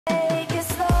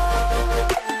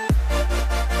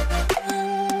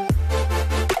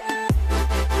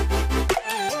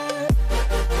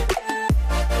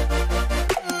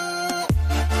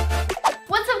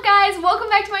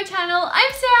back to my channel.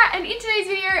 I'm Sarah, and in today's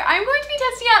video I'm going to be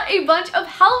testing out a bunch of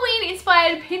Halloween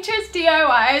inspired Pinterest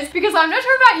DIYs because I'm not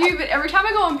sure about you, but every time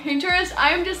I go on Pinterest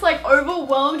I am just like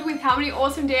overwhelmed with how many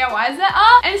awesome DIYs there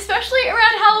are, and especially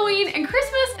around Halloween and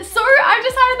Christmas. So I've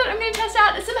decided that I'm going to test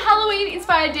out some Halloween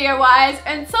inspired DIYs,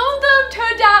 and some of them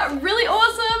turned out really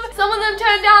awesome, some of them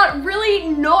turned out really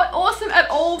not awesome at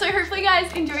all. So hopefully you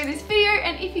guys enjoy this video,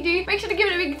 and if you do, make sure to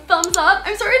give it a big thumbs up.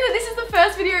 I'm sorry that this is the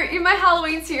first video in my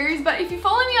Halloween series, but if you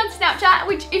follow me on Snapchat,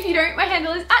 which if you don't, my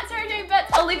handle is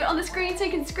 @SarahJaneBets, I'll leave it on the screen so you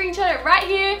can screenshot it right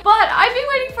here. But I've been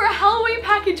waiting for a Halloween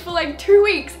package for like 2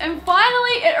 weeks, and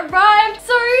finally it arrived.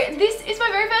 So this is my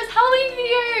very first Halloween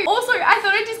video. Also, I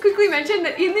thought I'd just quickly mention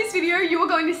that in this video you are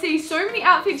going to see so many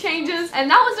outfit changes, and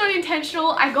that was not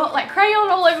intentional. I got like crayon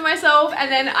all over myself,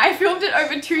 and then I filmed it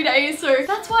over 2 days, so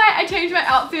that's why I changed my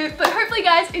outfit. But hopefully you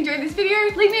guys enjoyed this video.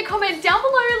 Leave me a comment down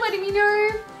below letting me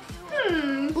know.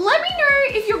 Let me know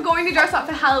if you're going to dress up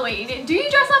for Halloween. Do you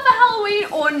dress up for Halloween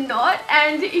or not?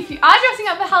 And if you are dressing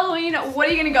up for Halloween, what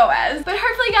are you gonna go as? But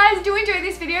hopefully you guys do enjoy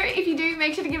this video. If you do,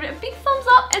 make sure to give it a big thumbs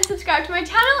up and subscribe to my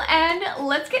channel, and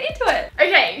let's get into it.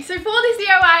 Okay, so for this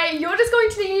DIY, you're just going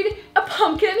to need a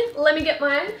pumpkin. Let me get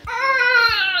mine.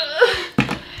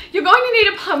 You're going to need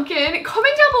a pumpkin.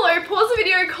 Comment down below, pause the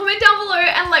video, comment down below,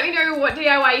 and let me know what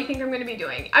DIY you think I'm going to be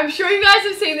doing. I'm sure you guys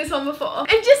have seen this one before.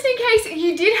 And just in case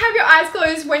you did have your eyes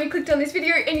closed when you clicked on this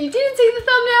video and you didn't see the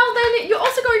thumbnail, then you're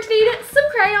also going to need some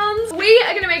crayons. We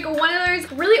are going to make one of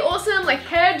those really awesome like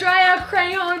hairdryer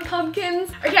crayon pumpkins.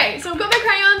 Okay, so I've got my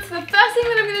crayons. The first thing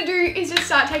that I'm going to do is just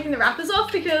start taking the wrappers off,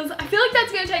 because I feel like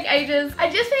that's going to take ages. I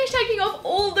just finished taking off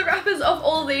all the wrappers off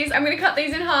all of these. I'm going to cut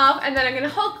these in half, and then I'm going to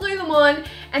hot glue them on,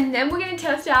 and then we're going to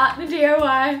test out the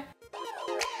DIY.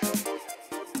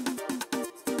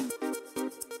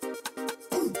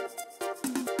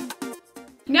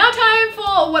 Now time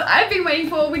for what I've been waiting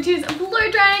for, which is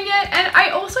blow drying it. And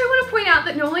I also want to point out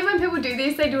that normally when people do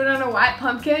this, they do it on a white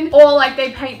pumpkin, or like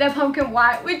they paint their pumpkin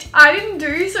white, which I didn't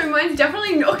do, so mine's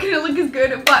definitely not going to look as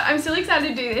good, but I'm still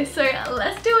excited to do this, so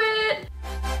let's do it.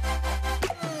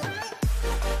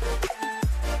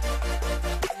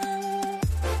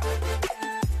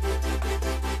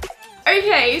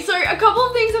 Okay, so a couple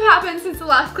of things have happened since the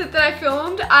last clip that I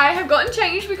filmed. I have gotten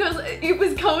changed because it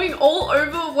was going all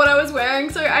over what I was wearing,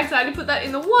 so I decided to put that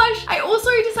in the wash. I also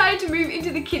decided to move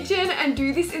into the kitchen and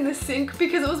do this in the sink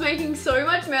because it was making so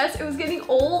much mess. It was getting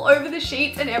all over the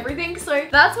sheets and everything, so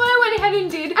that's what I went ahead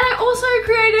and did. And I also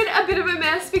created a bit of a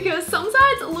mess because some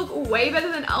sides look way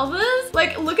better than others.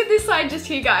 Like, look at this side just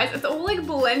here, guys. It's all like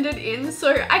blended in,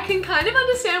 so I can kind of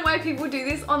understand why people do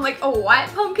this on like a white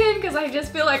pumpkin, because I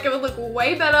just feel like it would look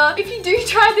way better. If you do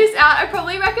try this out, I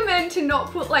probably recommend to not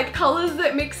put like colors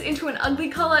that mix into an ugly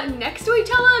color next to each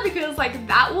other, because like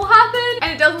that will happen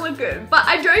and it doesn't look good. But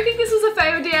I don't think this was a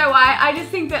failed DIY. I just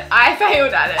think that I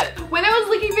failed at it. When I was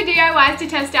looking for DIYs to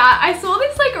test out, I saw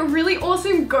this like a really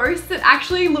awesome ghost that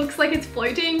actually looks like it's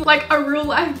floating, like a real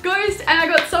life ghost, and I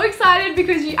got so excited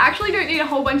because you actually don't need a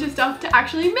whole bunch of stuff to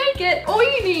actually make it. All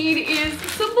you need is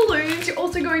some balloons. You're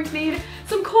also going to need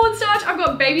some cornstarch. I've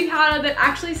got baby powder that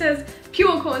actually says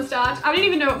pure cornstarch. I don't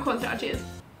even know what cornstarch is.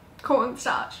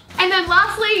 Cornstarch. And then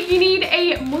lastly, you need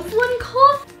a muslin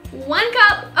cloth, 1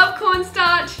 cup of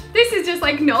cornstarch. This is just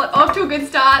like not off to a good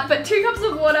start, but 2 cups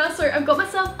of water. So I've got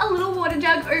myself a little water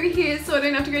jug over here so I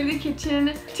don't have to go to the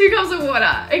kitchen. 2 cups of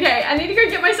water. Okay, I need to go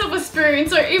get myself a spoon.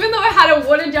 So even though I had a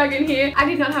water jug in here, I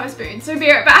did not have a spoon. So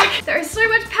be right back. There is so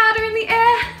much powder in the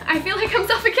air. I feel like I'm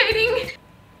suffocating.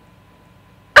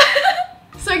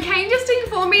 So Kane just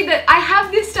informed me that I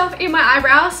have this stuff in my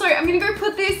eyebrow, so I'm gonna go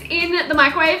put this in the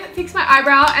microwave, fix my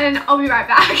eyebrow, and I'll be right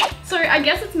back. So I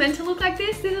guess it's meant to look like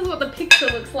this. This is what the picture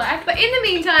looks like. But in the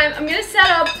meantime, I'm gonna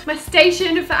set up my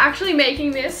station for actually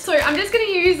making this. So I'm just gonna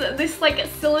use this like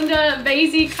cylinder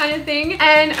vasey kind of thing,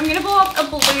 and I'm gonna blow up a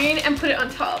balloon and put it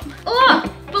on top. Oh,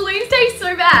 balloons taste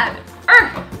so bad.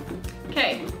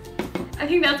 Okay. I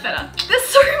think that's better. There's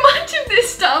so much of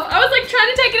this stuff. I was like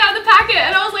trying to take it out of the packet,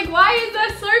 and I was like, why is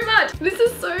there so much? This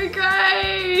is so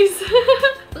gross.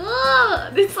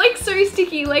 Ugh, it's like so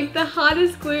sticky, like the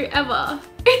hardest glue ever.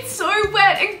 It's so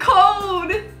wet and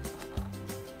cold.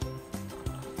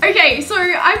 Okay, so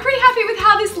I'm pretty happy with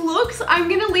how this looks. I'm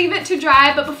gonna leave it to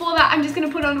dry, but before that, I'm just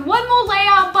gonna put on one more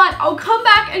layer, but I'll come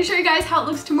back and show you guys how it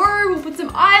looks tomorrow. We'll put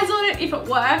some eyes on it if it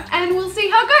worked, and we'll see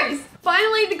how it goes.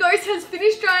 Finally, the ghost has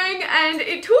finished drying, and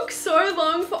it took so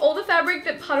long for all the fabric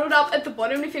that puddled up at the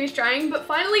bottom to finish drying, but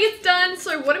finally it's done.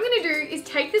 So what I'm gonna do is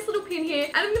take this little pin here,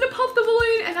 and I'm gonna pop the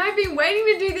balloon, and I've been waiting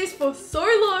to do this for so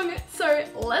long, so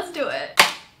let's do it.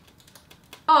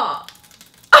 Oh.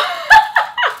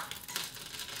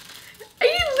 Are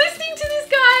you listening to this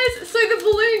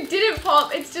it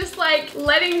pop. It's just like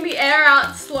letting the air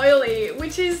out slowly,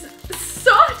 which is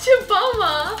such a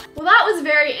bummer. Well, that was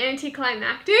very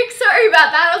anticlimactic. Sorry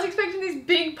about that. I was expecting this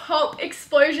big pop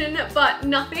explosion, but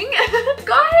nothing.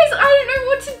 Guys, I don't know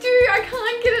what to do. I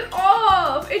can't get it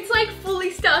off. It's like fully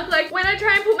stuck. Like when I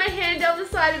try and put my hand down the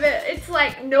side of it, it's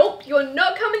like, nope, you're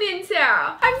not coming in,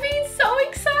 Sarah. I've been so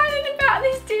excited about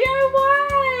this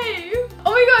DIY.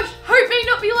 Oh my gosh, hope may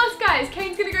not be lost, guys.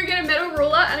 Kane's gonna go get a metal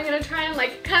ruler and I'm gonna try and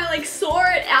like kind of like saw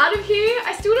it out of here.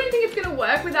 I still don't think it's gonna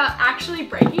work without actually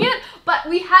breaking it, but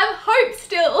we have hope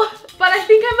still. But I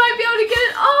think I might be able to get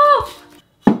it off.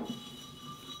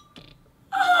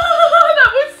 Oh,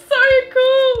 that was so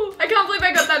cool. I can't believe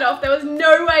I got that off. There was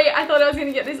no way I thought I was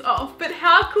gonna get this off. But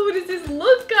how cool does this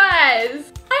look,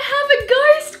 guys? I have a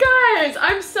ghost, guys.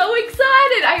 I'm so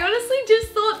excited. I honestly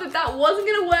just thought that that wasn't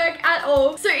gonna work at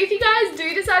all. So if you guys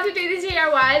do decide to do this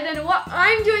DIY, then what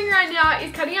I'm doing right now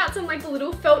is cutting out some like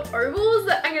little felt ovals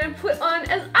that I'm gonna put on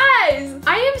as eyes.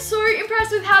 I am so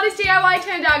impressed with how this DIY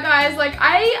turned out, guys. Like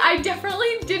I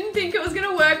definitely didn't think it was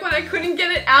gonna work when I couldn't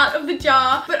get it out of the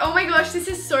jar. But oh my gosh, this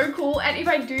is so cool. And if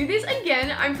I do this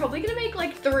again, I'm probably gonna make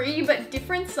like 3 but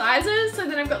different sizes. So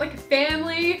then I've got like a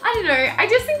family. I don't know. I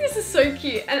just think this is so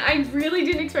cute. And I really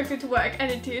didn't expect it to work,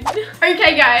 and it did.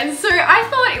 Okay guys, so I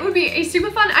thought it would be a super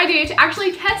fun idea to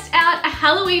actually test out a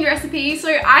Halloween recipe. So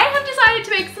I have decided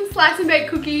to make some slice and bake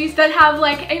cookies that have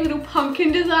like a little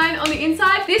pumpkin design on the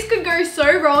inside. This could go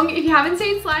so wrong. If you haven't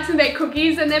seen slice and bake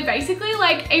cookies, then they're basically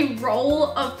like a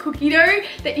roll of cookie dough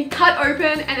that you cut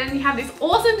open and then you have this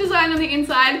awesome design on the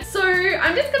inside. So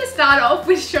I'm just gonna start off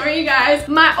with showing you guys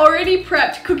my already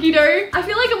prepped cookie dough. I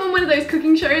feel like I'm on one of those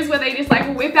cooking shows where they just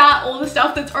like whip out all the stuff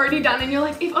that's already done and you're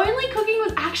like, if only cooking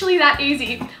was actually that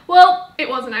easy. Well, it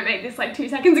wasn't. I made this like 2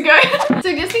 seconds ago. So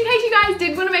just in case you guys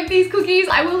did want to make these cookies,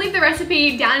 I will leave the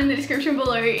recipe down in the description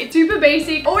below. It's super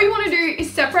basic. All you want to do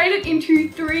is separate it into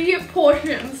 3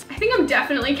 portions. I think I'm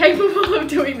definitely capable of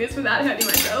doing this without hurting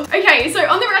myself. Okay, so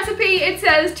on the recipe it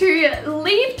says to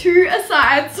leave 2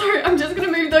 aside, so I'm just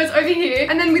gonna move those over here.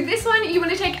 And then with this one, you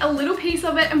want to take a little piece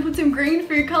of it and put some green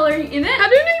food coloring in it. I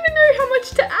don't even know how much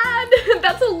to add.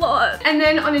 That's a lot. And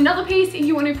then on another piece,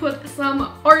 you want to put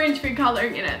some orange food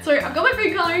coloring in it. So I've got my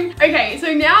food coloring. Okay,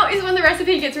 so now is when the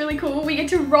recipe gets really cool. We get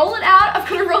to roll it out. I've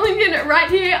got a rolling pin right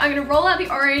here. I'm gonna roll out the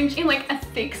orange in like a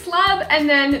thick slab, and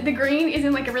then the green is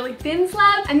in like a really thin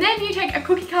slab. And then you take a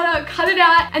cookie cutter, cut it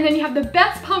out, and then you have the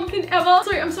best pumpkin ever.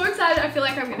 So I'm so excited. I feel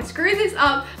like I'm gonna screw this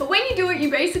up. But when you do it, you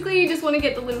basically just want to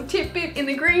get the little tip bit in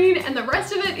the green and the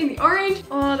rest of it in the orange.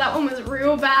 Oh, that one was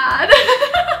real bad.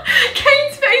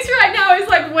 Kane's face right now is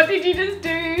like, what did you just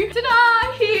do?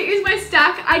 Ta-da! Here is my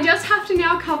stack. I just have to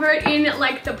now cover it in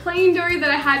like the plain dough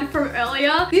that I had from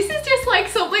earlier. This is just like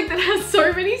something that has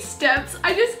so many steps.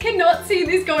 I just cannot see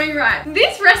this going right.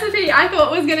 This recipe I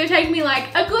thought was gonna take me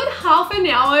like a good half an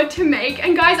hour to make.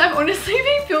 And guys, I've honestly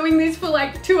been filming this for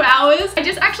like 2 hours. I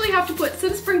just actually have to put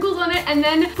some sprinkles on it and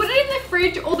then put it in the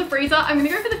fridge or the freezer. I'm gonna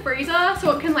go for the freezer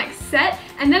so it can like set,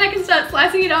 and then I can start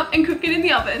slicing it up and cook it in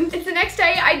the oven. It's the next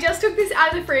day. I just took this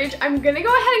out of the fridge. I'm gonna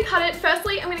go ahead and cut it.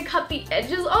 Firstly, I'm gonna cut the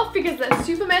edges off because they're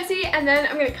super messy, and then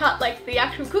I'm gonna cut like the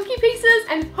actual cookie pieces,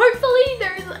 and hopefully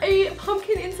there is a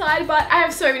pumpkin inside, but I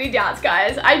have so many doubts,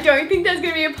 guys. I don't think there's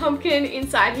gonna be a pumpkin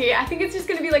inside here. I think it's just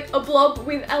gonna be like a blob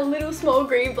with a little small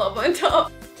green blob on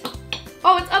top.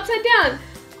 Oh, it's upside down.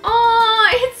 Oh,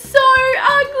 it's so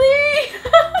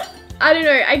ugly. I don't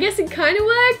know, I guess it kind of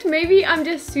worked. Maybe I'm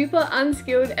just super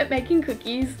unskilled at making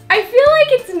cookies. I feel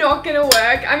like it's not gonna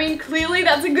work. I mean, clearly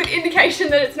that's a good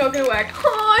indication that it's not gonna work.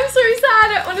 Oh, I'm so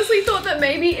sad. I honestly thought that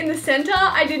maybe in the center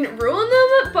I didn't ruin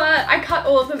them, but I cut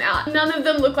all of them out. None of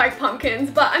them look like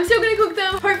pumpkins, but I'm still gonna cook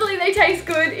them. Hopefully they taste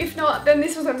good. If not, then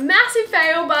this was a massive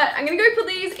fail, but I'm gonna go put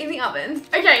these in the oven.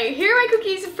 Okay, here are my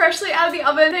cookies freshly out of the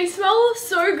oven. They smell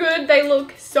so good. They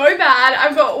look so bad.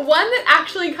 I've got one that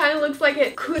actually kind of looks like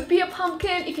it could be a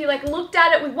pumpkin if you like looked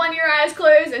at it with one of your eyes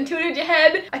closed and tilted your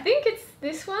head. I think it's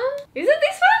this one. Is it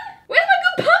this one? Where's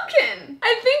my good pumpkin?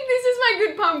 I think this is my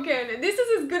good pumpkin. This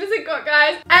is as good as it got,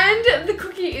 guys. And the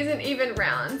cookie isn't even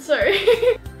round, so.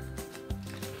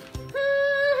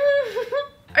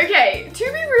 Okay, to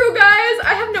be real, guys,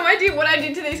 I have no idea what I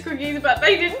did to these cookies, but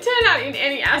they didn't turn out in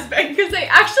any aspect because they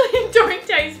actually don't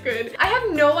taste good. I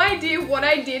have no idea what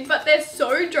I did, but they're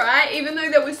so dry, even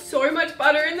though there was so much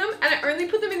butter in them, and I only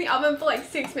put them in the oven for like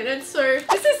 6 minutes, so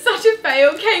this is such a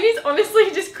fail. Kane is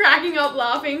honestly just cracking up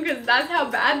laughing because that's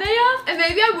how bad they are. And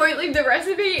maybe I won't leave the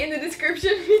recipe in the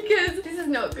description because this is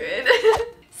not good.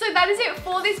 So that is it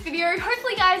for this video.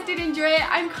 Hopefully you guys did enjoy it.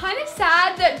 I'm kind of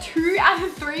sad that 2 out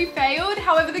of 3 failed.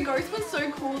 However, the ghost was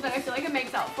so cool that I feel like it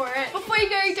makes up for it. Before you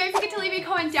go, don't forget to leave me a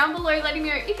comment down below letting me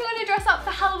know if you're going to dress up for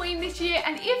Halloween this year,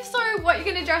 and if so, what you're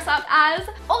going to dress up as.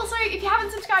 Also, if you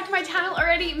haven't subscribed to my channel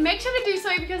already, make sure to do so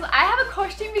because I have a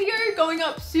costume video going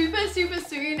up super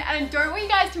soon and I don't want you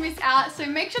guys to miss out, so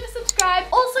make sure to subscribe.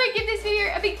 Also, give this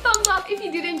video a big thumbs up if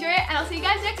you did enjoy it, and I'll see you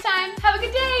guys next time. Have a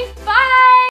good day. Bye!